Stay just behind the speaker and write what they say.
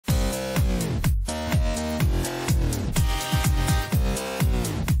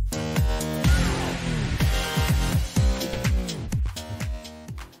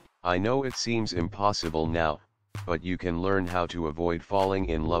I know it seems impossible now, but you can learn how to avoid falling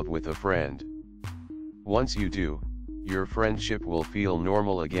in love with a friend. Once you do, your friendship will feel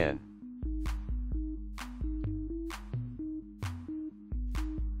normal again.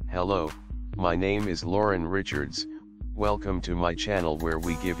 Hello, my name is Lauren Richards. Welcome to my channel where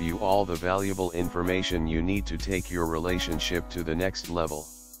we give you all the valuable information you need to take your relationship to the next level.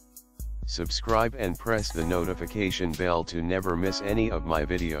 Subscribe and press the notification bell to never miss any of my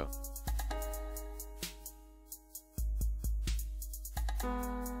video.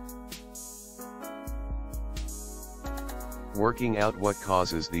 Working out what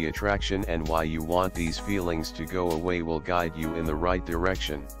causes the attraction and why you want these feelings to go away will guide you in the right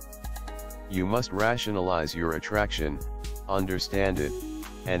direction. You must rationalize your attraction, understand it,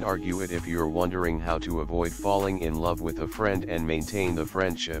 and argue it if you're wondering how to avoid falling in love with a friend and maintain the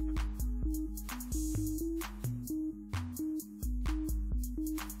friendship.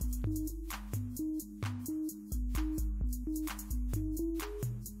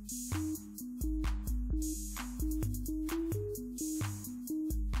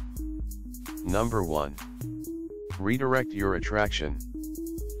 Number 1. Redirect your attraction.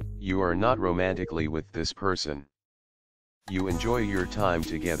 You are not romantically with this person. You enjoy your time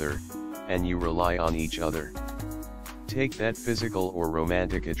together, and you rely on each other. Take that physical or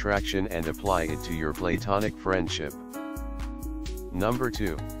romantic attraction and apply it to your platonic friendship. Number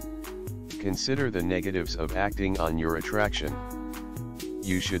 2. Consider the negatives of acting on your attraction.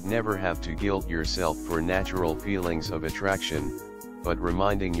 You should never have to guilt yourself for natural feelings of attraction, but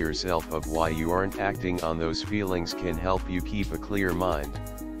reminding yourself of why you aren't acting on those feelings can help you keep a clear mind.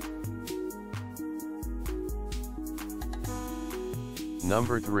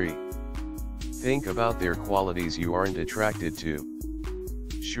 Number 3. Think about their qualities you aren't attracted to.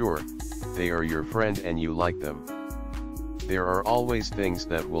 Sure, they are your friend and you like them. There are always things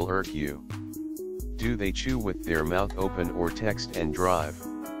that will irk you. Do they chew with their mouth open or text and drive?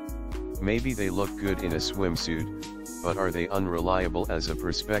 Maybe they look good in a swimsuit, but are they unreliable as a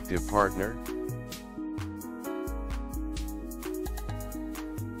prospective partner?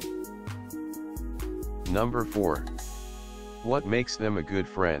 Number 4. What makes them a good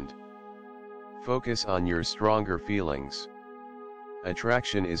friend? Focus on your stronger feelings.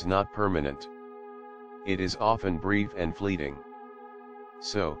 Attraction is not permanent. It is often brief and fleeting.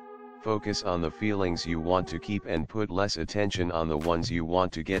 So, focus on the feelings you want to keep and put less attention on the ones you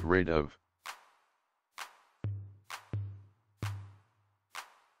want to get rid of.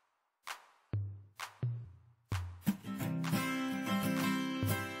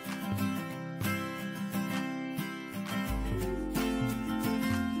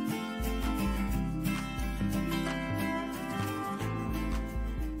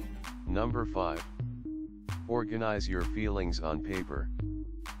 Number 5. Organize your feelings on paper.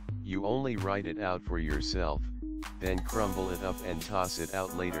 You only write it out for yourself, then crumble it up and toss it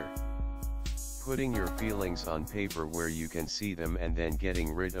out later. Putting your feelings on paper where you can see them and then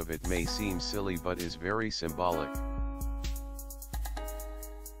getting rid of it may seem silly but is very symbolic.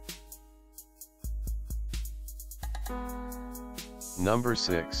 Number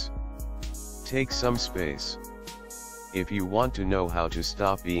 6. Take some space. If you want to know how to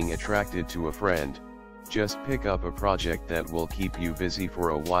stop being attracted to a friend, just pick up a project that will keep you busy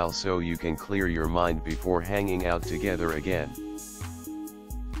for a while so you can clear your mind before hanging out together again.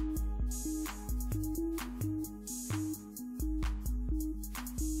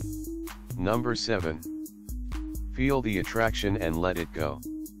 Number 7. Feel the attraction and let it go.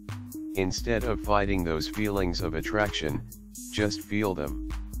 Instead of fighting those feelings of attraction, just feel them.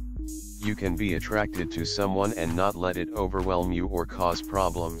 You can be attracted to someone and not let it overwhelm you or cause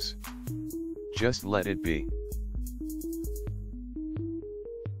problems. Just let it be.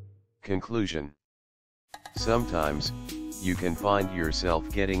 Conclusion. Sometimes, you can find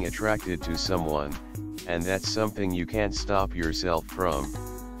yourself getting attracted to someone, and that's something you can't stop yourself from.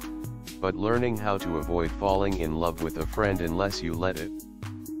 But learning how to avoid falling in love with a friend unless you let it.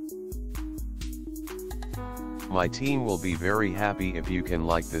 My team will be very happy if you can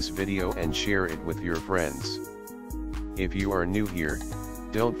like this video and share it with your friends. If you are new here,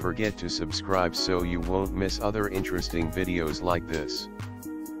 don't forget to subscribe so you won't miss other interesting videos like this.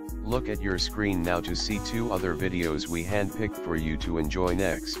 Look at your screen now to see 2 other videos we handpicked for you to enjoy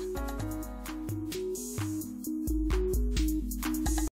next.